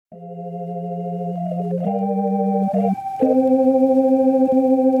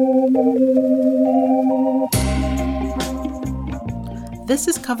This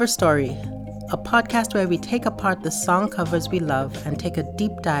is Cover Story, a podcast where we take apart the song covers we love and take a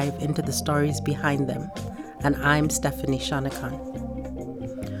deep dive into the stories behind them. And I'm Stephanie Shonekan.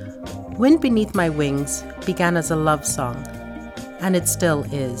 Wind Beneath My Wings began as a love song, and it still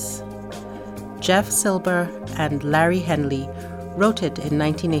is. Jeff Silber and Larry Henley wrote it in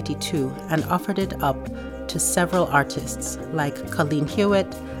 1982 and offered it up to several artists like Colleen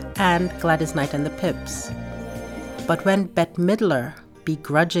Hewitt and Gladys Knight and the Pips. But when Bette Midler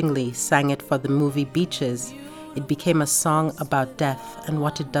begrudgingly sang it for the movie Beaches, it became a song about death and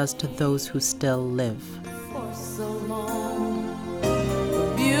what it does to those who still live. For so long,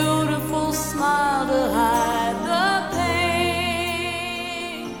 a beautiful smile to hide the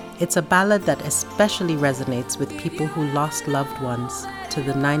pain. It's a ballad that especially resonates with people who lost loved ones to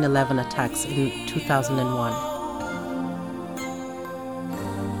the 9/11 attacks in 2001.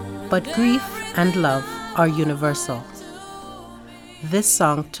 But grief and love are universal. This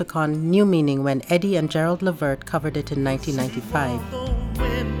song took on new meaning when Eddie and Gerald Levert covered it in 1995.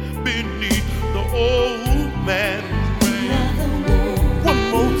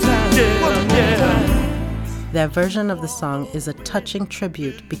 Their version of the song is a touching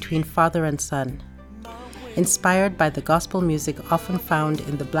tribute between father and son. Inspired by the gospel music often found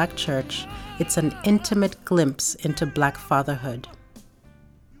in the Black church, it's an intimate glimpse into Black fatherhood.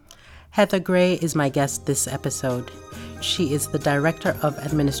 Heather Gray is my guest this episode. She is the Director of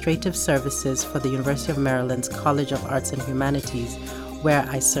Administrative Services for the University of Maryland's College of Arts and Humanities, where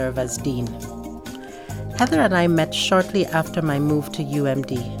I serve as Dean. Heather and I met shortly after my move to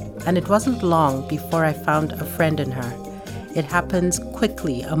UMD, and it wasn't long before I found a friend in her. It happens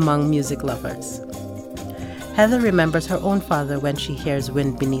quickly among music lovers. Heather remembers her own father when she hears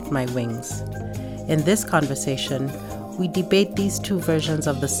Wind Beneath My Wings. In this conversation, we debate these two versions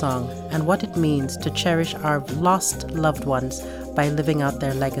of the song and what it means to cherish our lost loved ones by living out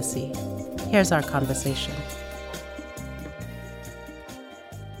their legacy. Here's our conversation.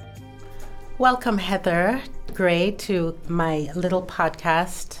 Welcome, Heather Gray, to my little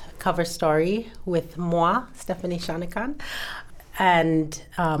podcast, Cover Story, with moi, Stephanie Shonekan. And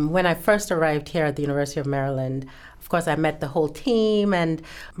when I first arrived here at the University of Maryland, of course, I met the whole team, and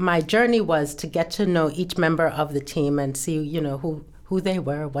my journey was to get to know each member of the team and see, who they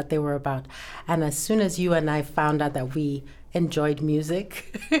were, what they were about. And as soon as you and I found out that we enjoyed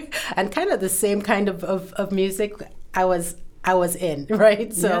music and kind of the same kind of music, I was in,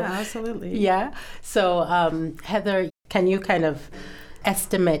 right? So, yeah, absolutely. Yeah. So, Heather, can you kind of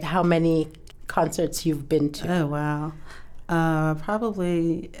estimate how many concerts you've been to? Oh, wow.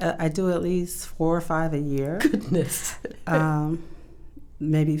 Probably, I do at least 4 or 5 a year. Goodness.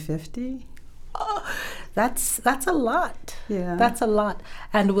 Maybe 50. Oh, that's a lot. Yeah. That's a lot.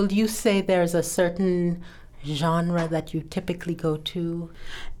 And will you say there's a certain genre that you typically go to?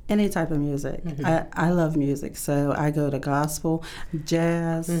 Any type of music. Mm-hmm. I love music, so I go to gospel,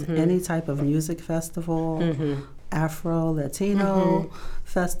 jazz, any type of music festival, Afro, Latino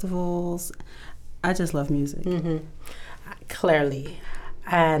festivals. I just love music. Clearly.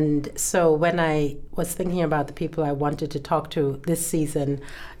 And so when I was thinking about the people I wanted to talk to this season,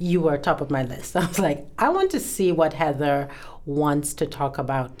 you were top of my list. I was like, I want to see what Heather wants to talk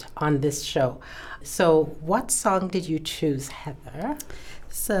about on this show. So what song did you choose, Heather?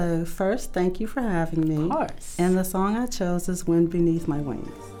 So first, thank you for having me. Of course. And the song I chose is Wind Beneath My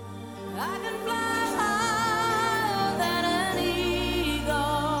Wings. I can fly higher than an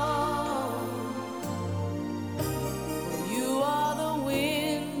eagle. You are the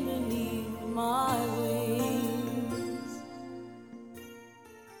wind beneath my wings.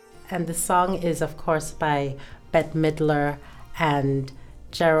 And the song is, of course, by Bette Midler and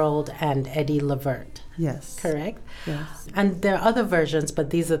Gerald and Eddie Levert. Yes. Correct? Yes. And there are other versions, but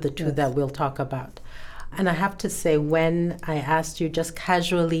these are the two that we'll talk about. And I have to say, when I asked you just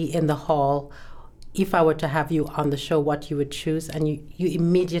casually in the hall, if I were to have you on the show, what you would choose, and you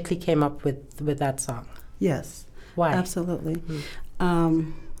immediately came up with that song. Yes. Why? Absolutely.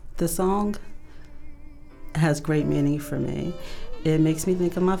 The song has great meaning for me. It makes me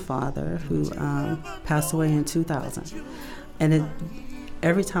think of my father, who passed away in 2000. And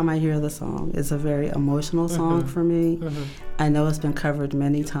every time I hear the song, it's a very emotional song for me. I know it's been covered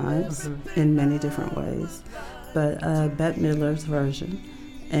many times in many different ways. But Bette Midler's version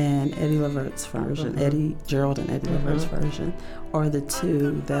and Eddie Levert's version, Gerald and Eddie Levert's version, are the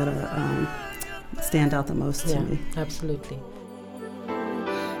two that are stand out the most to me. Absolutely.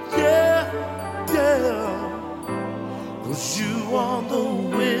 Yeah, 'cause you are the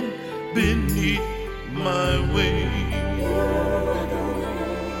wind beneath my wings.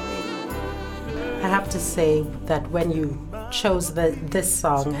 I have to say that when you chose this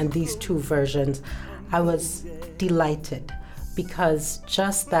song and these two versions, I was delighted because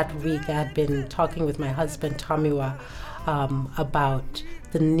just that week I had been talking with my husband Tomiwa about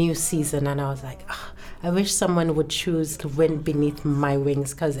the new season, and I was like, I wish someone would choose The Wind Beneath My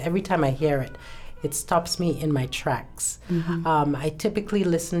Wings, because every time I hear it, it stops me in my tracks. I typically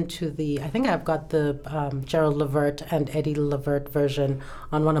listen to I think I've got the Gerald Levert and Eddie Levert version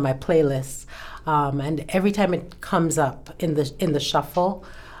on one of my playlists, and every time it comes up in the shuffle,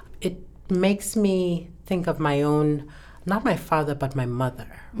 it makes me think of my own, not my father, but my mother,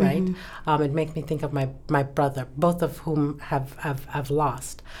 right? It makes me think of my brother, both of whom have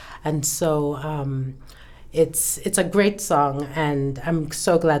lost. And so it's a great song, and I'm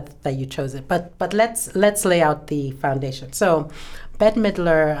so glad that you chose it. But let's lay out the foundation. So Bette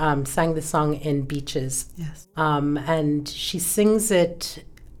Midler sang the song in Beaches. Yes. And she sings it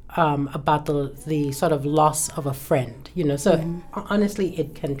about the sort of loss of a friend, So honestly,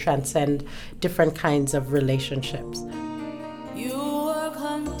 it can transcend different kinds of relationships. You were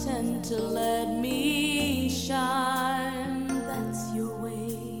content to let me shine, that's your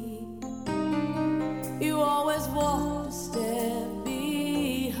way. You always walked a step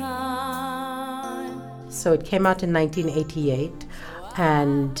behind. So it came out in 1988,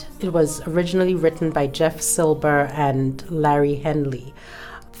 and it was originally written by Jeff Silber and Larry Henley.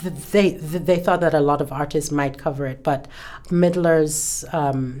 They thought that a lot of artists might cover it, but Midler's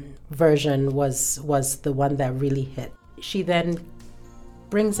version was the one that really hit. She then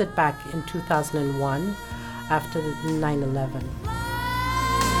brings it back in 2001 after 9/11.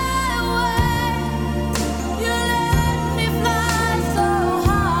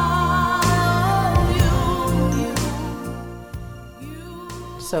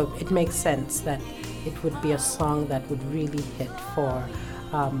 So it makes sense that it would be a song that would really hit for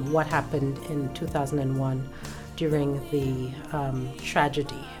what happened in 2001 during the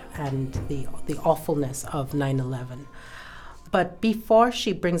tragedy and the awfulness of 9/11. But before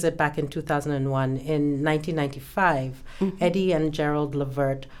she brings it back in 2001, in 1995, Eddie and Gerald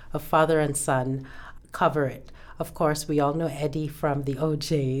Levert, a father and son, cover it. Of course, we all know Eddie from the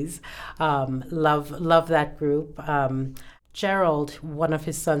OJs. Love that group. Gerald, one of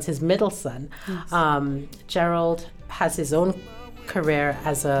his sons, his middle son, Gerald has his own career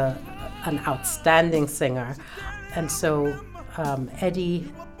as an outstanding singer. And so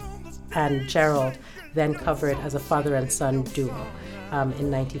Eddie and Gerald then cover it as a father and son duo in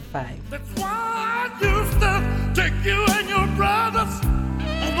 95. That's why I used to take you and your brothers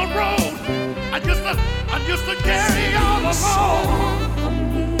on the road. I used to carry all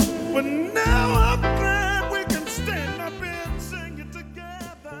alone. But now I'm glad we can stand up and sing it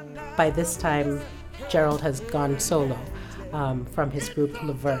together now. By this time, Gerald has gone solo from his group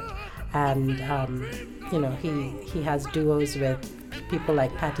Levert, and he has duos with people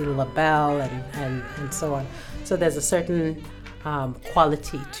like Patti LaBelle and so on. So there's a certain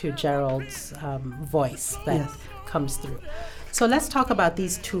quality to Gerald's voice that comes through. So let's talk about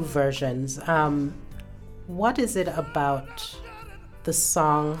these two versions. What is it about the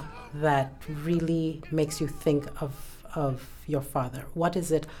song that really makes you think of your father? What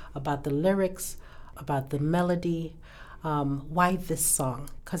is it about the lyrics, about the melody? Why this song?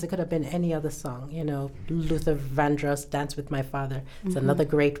 Because it could have been any other song. Luther Vandross, Dance with My Father. It's another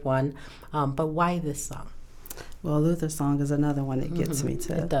great one. But why this song? Well, Luther's song is another one that gets me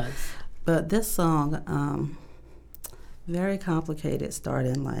too. It does. But this song, very complicated start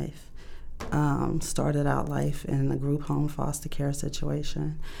in life. Started out life in a group home foster care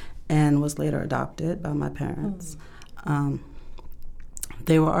situation and was later adopted by my parents.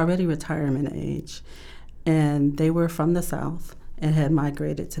 They were already retirement age, and they were from the South and had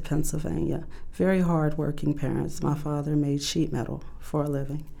migrated to Pennsylvania. Very hard-working parents. My father made sheet metal for a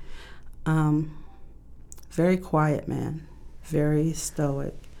living. Very quiet man, very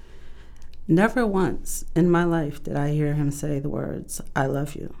stoic. Never once in my life did I hear him say the words, "I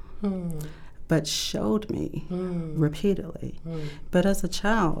love you," but showed me repeatedly. But as a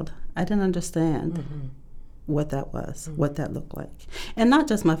child, I didn't understand what that was, what that looked like. And not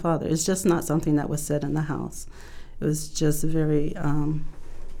just my father. It's just not something that was said in the house. It was just very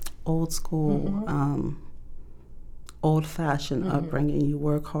old school, old-fashioned upbringing. You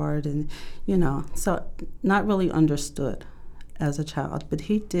work hard and, so not really understood as a child. But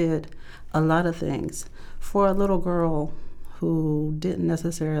he did a lot of things for a little girl who didn't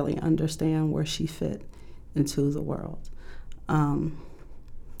necessarily understand where she fit into the world.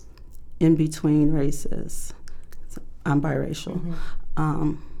 In between races, I'm biracial,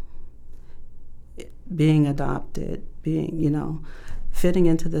 being adopted, being, fitting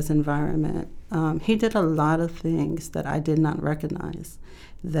into this environment. He did a lot of things that I did not recognize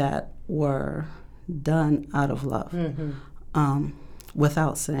that were done out of love,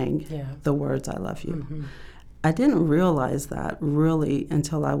 without saying the words "I love you." I didn't realize that really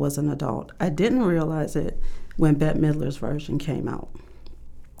until I was an adult. I didn't realize it when Bette Midler's version came out.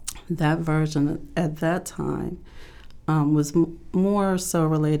 That version at that time was more so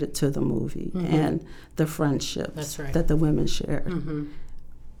related to the movie and the friendships that the women shared.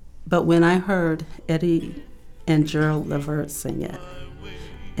 But when I heard Eddie and Gerald Levert sing it,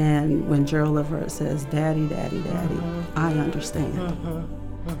 and when Gerald Levert says, "Daddy, Daddy, Daddy," I understand.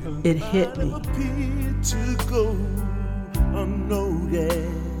 It hit me. To go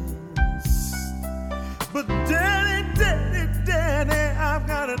unnoticed. But Daddy, Daddy, Daddy, I've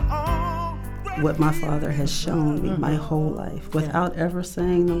got it all. What my father has shown me my whole life without ever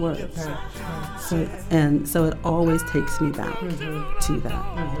saying the words. So it always takes me back to that.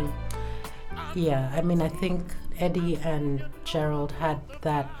 Yeah, I mean, I think Eddie and Gerald had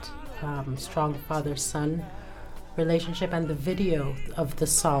that strong father-son relationship, and the video of the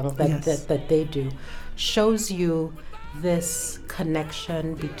song that they do shows you this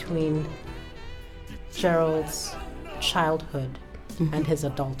connection between Gerald's childhood and his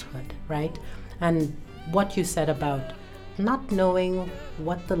adulthood, right? And what you said about not knowing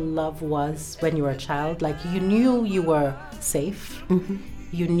what the love was when you were a child, like you knew you were safe,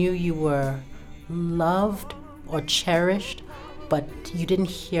 you knew you were loved or cherished, but you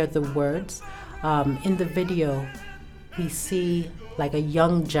didn't hear the words. In the video, we see like a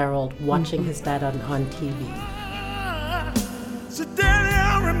young Gerald watching his dad on TV. So Daddy,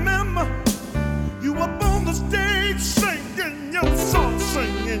 I remember you up on the stage singing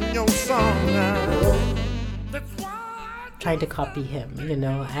your song now. That's why. Trying to copy him, you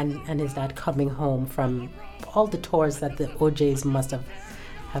know, and his dad coming home from all the tours that the OJs must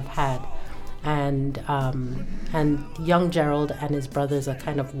have had. And young Gerald and his brothers are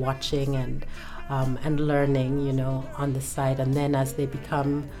kind of watching and learning, you know, on the side. And then as they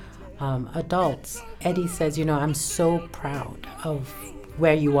become adults, Eddie says, you know, I'm so proud of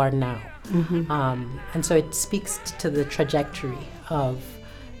where you are now. And so it speaks to the trajectory of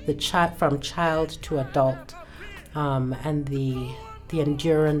the from child to adult, and the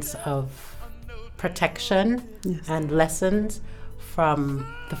endurance of protection and lessons from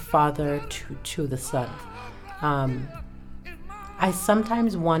the father to the son. I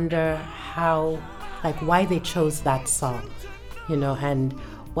sometimes wonder why they chose that song, you know, and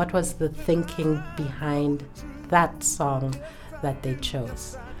what was the thinking behind that song that they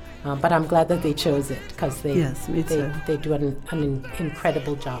chose. But I'm glad that they chose it because they do an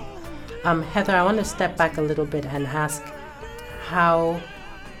incredible job. Heather, I want to step back a little bit and ask how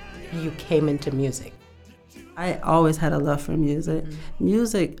you came into music. I always had a love for music.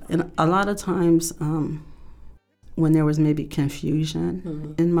 Music, and a lot of times when there was maybe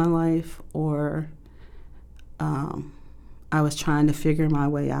confusion in my life, or I was trying to figure my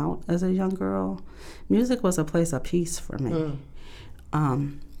way out as a young girl, music was a place of peace for me.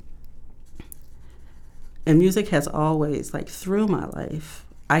 And music has always, like through my life,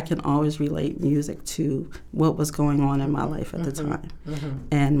 I can always relate music to what was going on in my life at the time,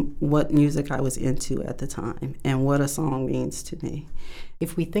 and what music I was into at the time, and what a song means to me.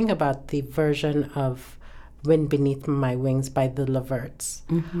 If we think about the version of Wind Beneath My Wings by the Leverts,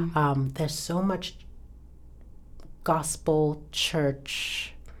 there's so much gospel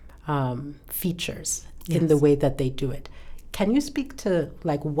church features in the way that they do it. Can you speak to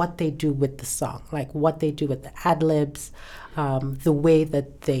like what they do with the song, like what they do with the ad-libs, the way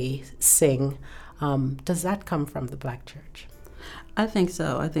that they sing? Does that come from the Black church? I think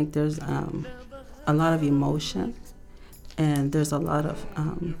so. I think there's a lot of emotion, and there's a lot of,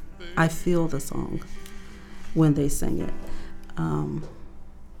 I feel the song when they sing it.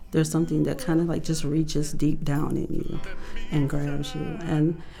 There's something that kind of like just reaches deep down in you and grabs you.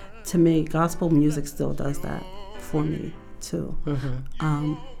 And to me, gospel music still does that for me too.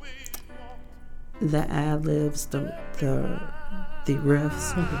 The ad-libs, the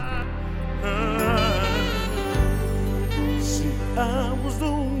riffs. See, I was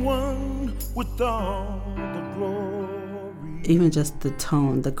the one with all the glory. Even just the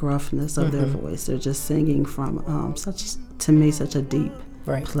tone, the gruffness of their voice. They're just singing from such a deep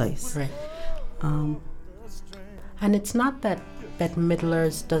place. Right. And it's not that Bette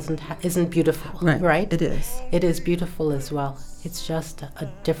Midler's isn't beautiful, right? It is. It is beautiful as well. It's just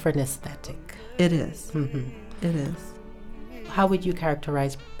a different aesthetic. It is. It is. How would you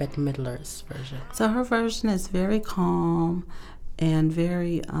characterize Bette Midler's version? So her version is very calm and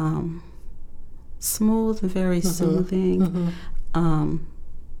very smooth and very soothing. And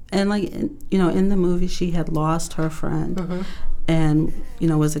like, in the movie, she had lost her friend and,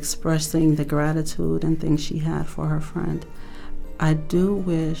 was expressing the gratitude and things she had for her friend. I do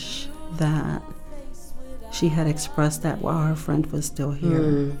wish that she had expressed that while her friend was still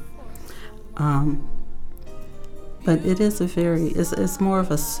here. But it is it's more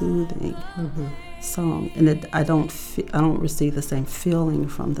of a soothing song, and I don't receive the same feeling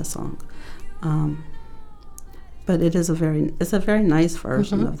from the song. But it's a very nice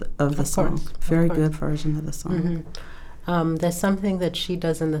version of the song. Very good version of the song. There's something that she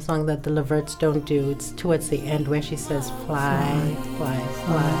does in the song that the Leverts don't do. It's towards the end where she says, fly, fly,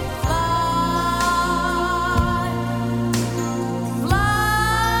 fly.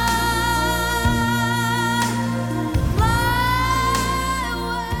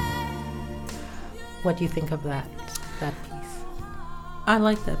 What do you think of that piece? I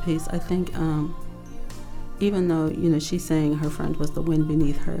like that piece. I think even though, she's saying her friend was the wind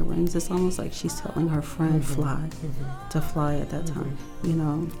beneath her wings, it's almost like she's telling her friend to fly at that time.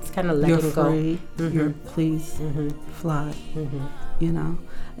 It's kind of letting you're go. Free, you're please fly, And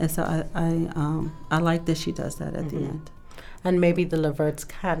so I like that she does that at the end. And maybe the Leverts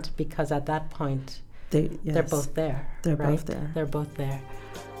can't, because at that point, they're both there. They're right? both there. They're both there.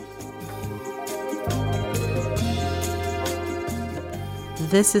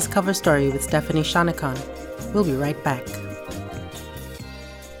 This is Cover Story with Stephanie Shonekan. We'll be right back.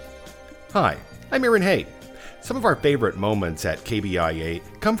 Hi, I'm Aaron Hay. Some of our favorite moments at KBIA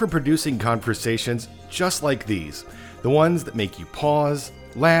come from producing conversations just like these, the ones that make you pause,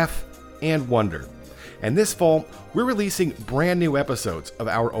 laugh, and wonder. And this fall, we're releasing brand new episodes of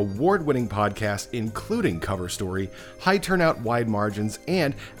our award-winning podcast, including Cover Story, High Turnout Wide Margins,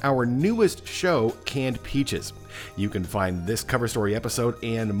 and our newest show, Canned Peaches. You can find this Cover Story episode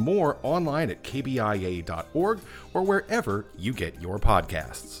and more online at kbia.org or wherever you get your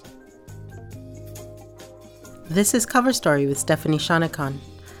podcasts. This is Cover Story with Stephanie Shonekan.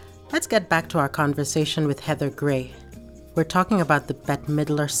 Let's get back to our conversation with Heather Gray. We're talking about the Bette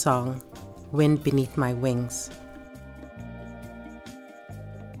Midler song, Wind Beneath My Wings.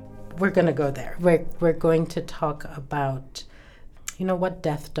 We're going to go there. We're going to talk about, what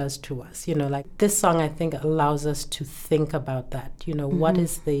death does to us. Like this song, I think, allows us to think about that.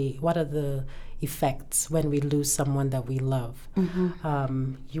 What are the effects when we lose someone that we love?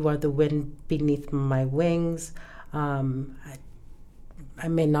 You are the wind beneath my wings. I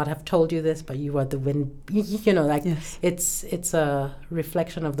may not have told you this, but you are the wind, yes. It's a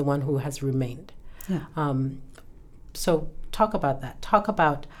reflection of the one who has remained. Yeah. So talk about that. Talk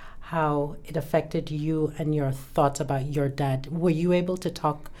about how it affected you and your thoughts about your dad. Were you able to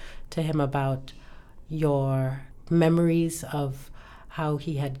talk to him about your memories of how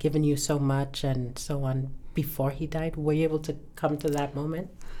he had given you so much and so on before he died? Were you able to come to that moment?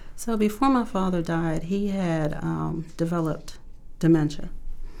 So before my father died, he had developed dementia.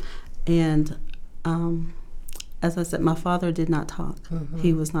 And as I said, my father did not talk.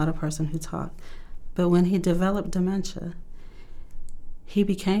 He was not a person who talked. But when he developed dementia, he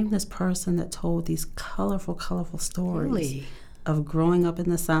became this person that told these colorful stories of growing up in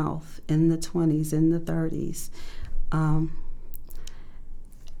the South in the 20s, in the 30s. And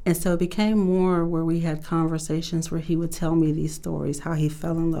so it became more where we had conversations where he would tell me these stories, how he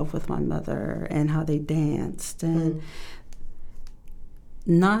fell in love with my mother and how they danced. And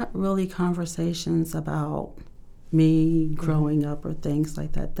not really conversations about me growing up or things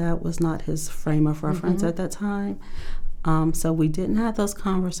like that. That was not his frame of reference at that time. So we didn't have those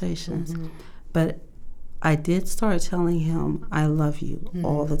conversations. But I did start telling him, I love you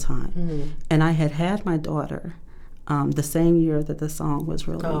all the time. And I had my daughter the same year that the song was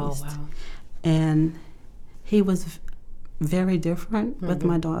released. Oh, wow. And he was very different with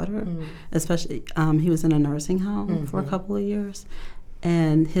my daughter, especially he was in a nursing home for a couple of years.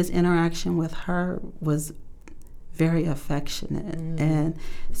 And his interaction with her was very affectionate. And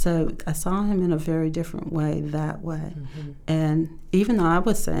so I saw him in a very different way that way. And even though I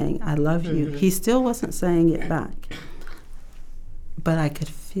was saying, I love you, he still wasn't saying it back. But I could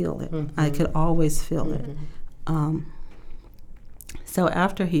feel it. I could always feel it. So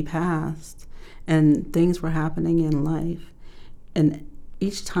after he passed and things were happening in life, and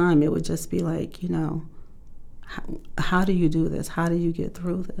each time it would just be like, how do you do this? How do you get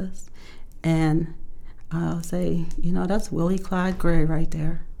through this? And I'll say, that's Willie Clyde Gray right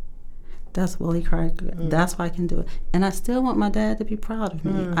there. That's Willie Clyde Gray. That's why I can do it. And I still want my dad to be proud of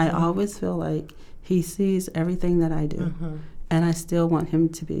me. I always feel like he sees everything that I do. And I still want him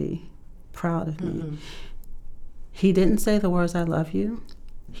to be proud of me. He didn't say the words, I love you.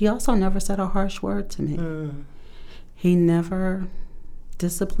 He also never said a harsh word to me. He never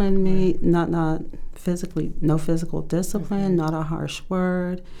disciplined me, not physically, no physical discipline, not a harsh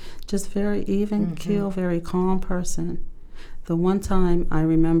word, just very even keel, very calm person. The one time I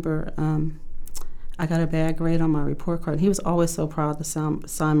remember I got a bad grade on my report card. He was always so proud to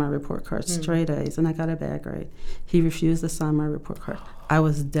sign my report card, straight A's, and I got a bad grade. He refused to sign my report card. I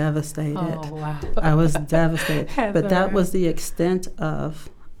was devastated. Oh, wow. I was devastated. Heather. But that was the extent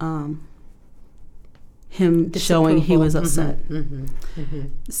of him showing he was upset.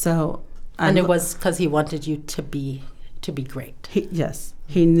 So, And it was because he wanted you to be great. Yes,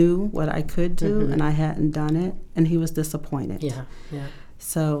 he knew what I could do, and I hadn't done it, and he was disappointed. Yeah, yeah.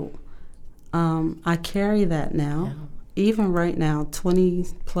 So I carry that now. Yeah. Even right now, 20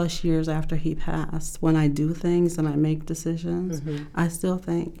 plus years after he passed, when I do things and I make decisions, I still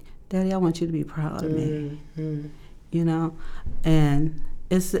think, Daddy, I want you to be proud of me. You know? And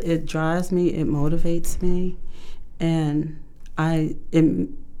it drives me, it motivates me, and I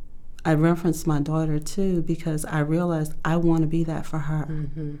reference my daughter too, because I realized I want to be that for her.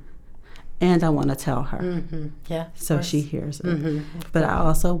 And I want to tell her, Yeah, so she hears it. But I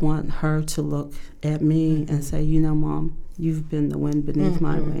also want her to look at me and say, you know, Mom, you've been the wind beneath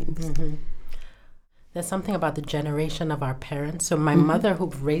my wings. There's something about the generation of our parents. So my mother, who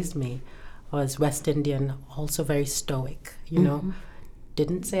raised me, was West Indian, also very stoic, you know.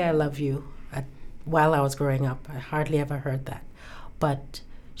 Didn't say I love you while I was growing up. I hardly ever heard that. But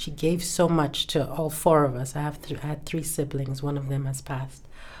she gave so much to all four of us. I had 3 siblings. One of them has passed.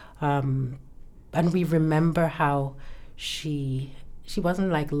 And we remember how she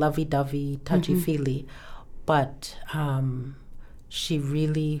wasn't like lovey-dovey, touchy-feely, but she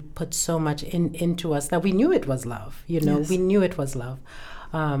really put so much into us that we knew it was love. You know, we knew it was love.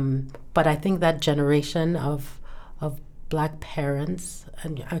 But I think that generation of Black parents,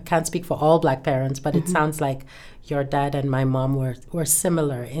 and I can't speak for all Black parents, but it sounds like your dad and my mom were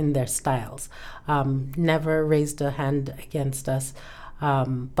similar in their styles. Never raised a hand against us,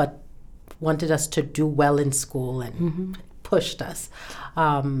 but wanted us to do well in school and pushed us.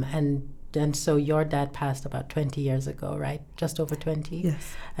 And so your dad passed about 20 years ago, right? Just over 20?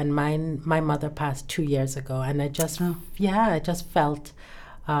 Yes. And my mother passed 2 years ago. And I just felt,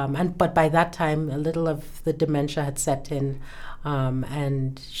 but by that time, a little of the dementia had set in.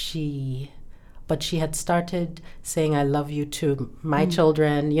 But she had started saying, I love you to my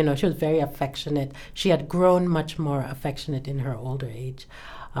children. You know, she was very affectionate. She had grown much more affectionate in her older age.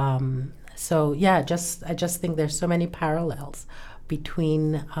 So yeah, I just think there's so many parallels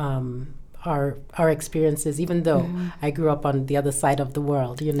between our experiences, even though I grew up on the other side of the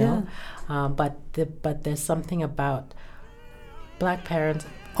world, you know. But there's something about Black parents,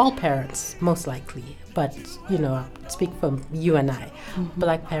 all parents most likely, but you know, I'll speak for you and I,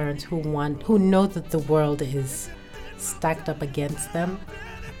 Black parents who know that the world is stacked up against them,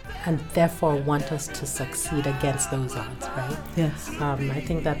 and therefore want us to succeed against those odds, right? Yes. I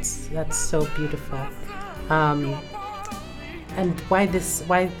think that's so beautiful. And why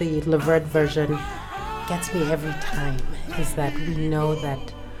the Levert version gets me every time is that we know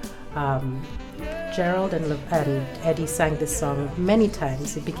that Gerald and Eddie sang this song many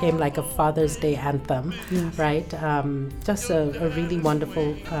times. It became like a Father's Day anthem, right? Just a really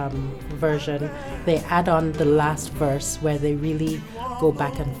wonderful version. They add on the last verse where they really go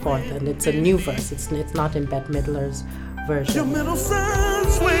back and forth, and it's a new verse. It's not in Bette Midler's version. Your middle son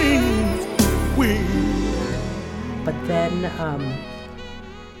swings,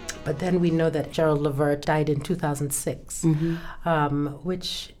 But then we know that Gerald Levert died in 2006,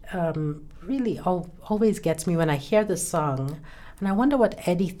 which really always gets me when I hear the song, and I wonder what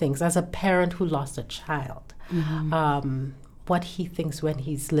Eddie thinks as a parent who lost a child, what he thinks when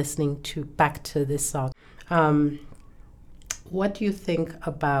he's listening back to this song. What do you think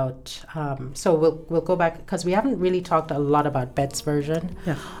about? So we'll go back because we haven't really talked a lot about Bette's version.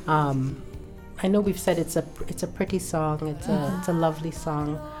 Yeah. I know we've said it's a pretty song. It's a lovely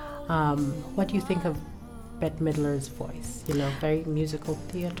song. What do you think of Bette Midler's voice? You know, very musical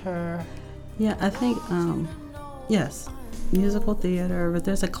theater. Yeah, I think yes, musical theater, but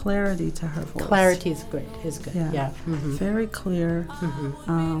there's a clarity to her voice. Clarity is good. Yeah. Very clear.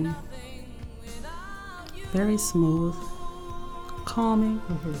 Very smooth. Calming.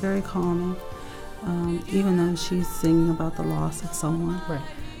 Very calming. Even though she's singing about the loss of someone. Right.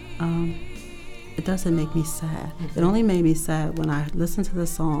 It doesn't make me sad. It only made me sad when I listened to the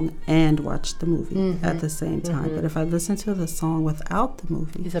song and watched the movie at the same time. But if I listen to the song without the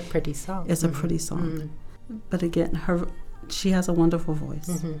movie, It's a pretty song. It's a pretty song. But again, she has a wonderful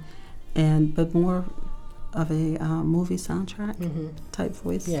voice, but more of a movie soundtrack type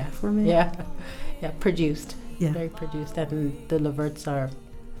voice for me. Yeah, produced. Yeah. Very produced, and the Leverts are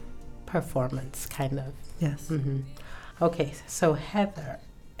performance kind of. Yes. Okay, so Heather,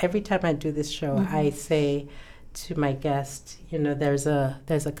 every time I do this show, I say to my guest, there's a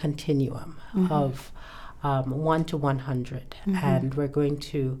continuum of 1 to 100, and we're going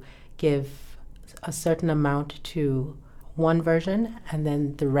to give a certain amount to one version and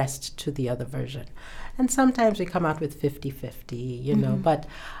then the rest to the other version. And sometimes we come out with 50-50, but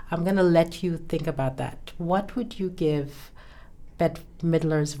I'm going to let you think about that. What would you give Bette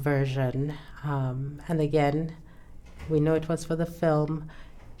Midler's version? And again, we know it was for the film.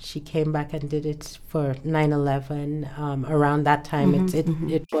 She came back and did it for 9/11. Around that time,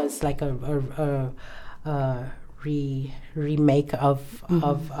 it was like a remake of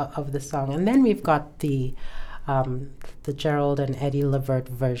the song. And then we've got the Gerald and Eddie Levert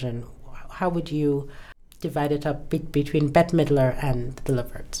version. How would you divide it up between Bette Midler and the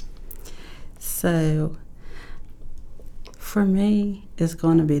Leverts? So, for me, it's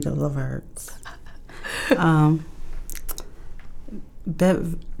going to be the Leverts.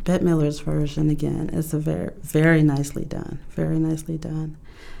 Bette Midler's version, again, is very nicely done. Very nicely done.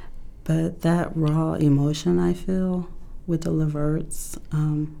 But that raw emotion I feel with the Leverts,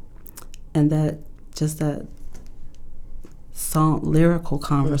 and that lyrical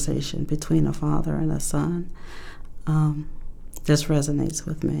conversation between a father and a son, just resonates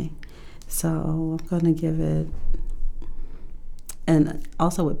with me. So I'm going to give it, and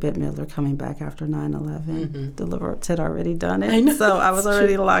also with Bette Midler coming back after 9/11, the Leverts had already done it, so I was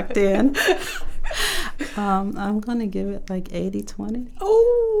already locked in. I'm going to give it like 80-20.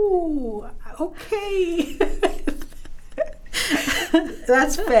 Oh, okay.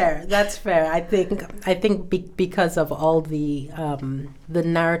 That's fair. That's fair. I think because of all the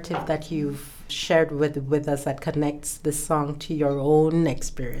narrative that you've shared with us that connects this song to your own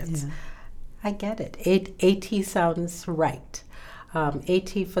experience, I get it. 80 sounds right.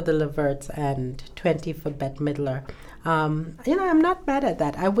 80 for the Leverts and 20 for Bette Midler. I'm not mad at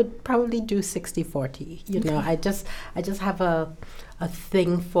that. I would probably do 60-40. I just have a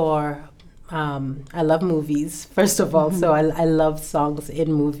thing for. I love movies, first of all, so I love songs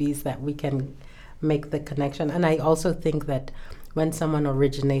in movies that we can make the connection. And I also think that when someone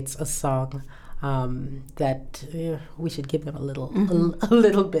originates a song, that we should give them a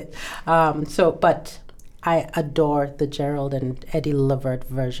little bit. But I adore the Gerald and Eddie Levert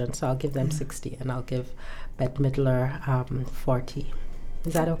version, so I'll give them 60, and I'll give Bette Midler 40.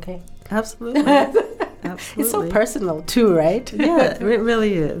 Is that okay? Absolutely. Absolutely. It's so personal too, right? Yeah, it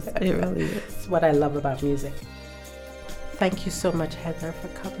really is. It really is. It's what I love about music. Thank you so much, Heather, for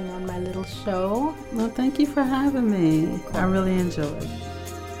coming on my little show. Well, thank you for having me. I really enjoyed.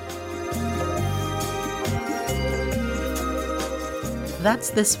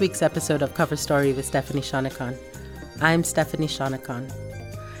 That's this week's episode of Cover Story with Stephanie Shonekan. I'm Stephanie Shonekan.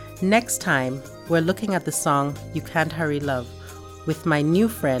 Next time, we're looking at the song You Can't Hurry Love with my new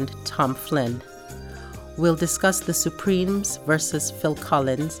friend, Tom Flynn. We'll discuss the Supremes versus Phil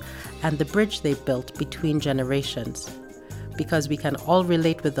Collins and the bridge they built between generations, because we can all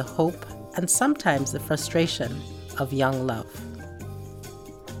relate with the hope and sometimes the frustration of young love.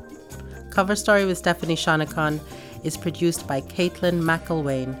 Cover Story with Stephanie Shonekan is produced by Caitlin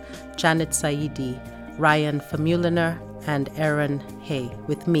McElwain, Janet Saidi, Ryan Famuliner, and Aaron Hay,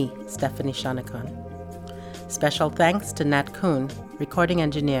 with me, Stephanie Shonekan. Special thanks to Nat Kuhn, recording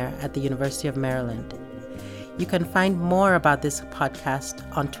engineer at the University of Maryland. You can find more about this podcast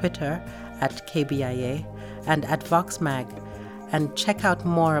on Twitter at KBIA and at VoxMag, and check out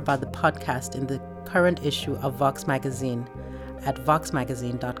more about the podcast in the current issue of Vox Magazine at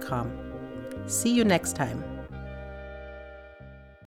voxmagazine.com. See you next time.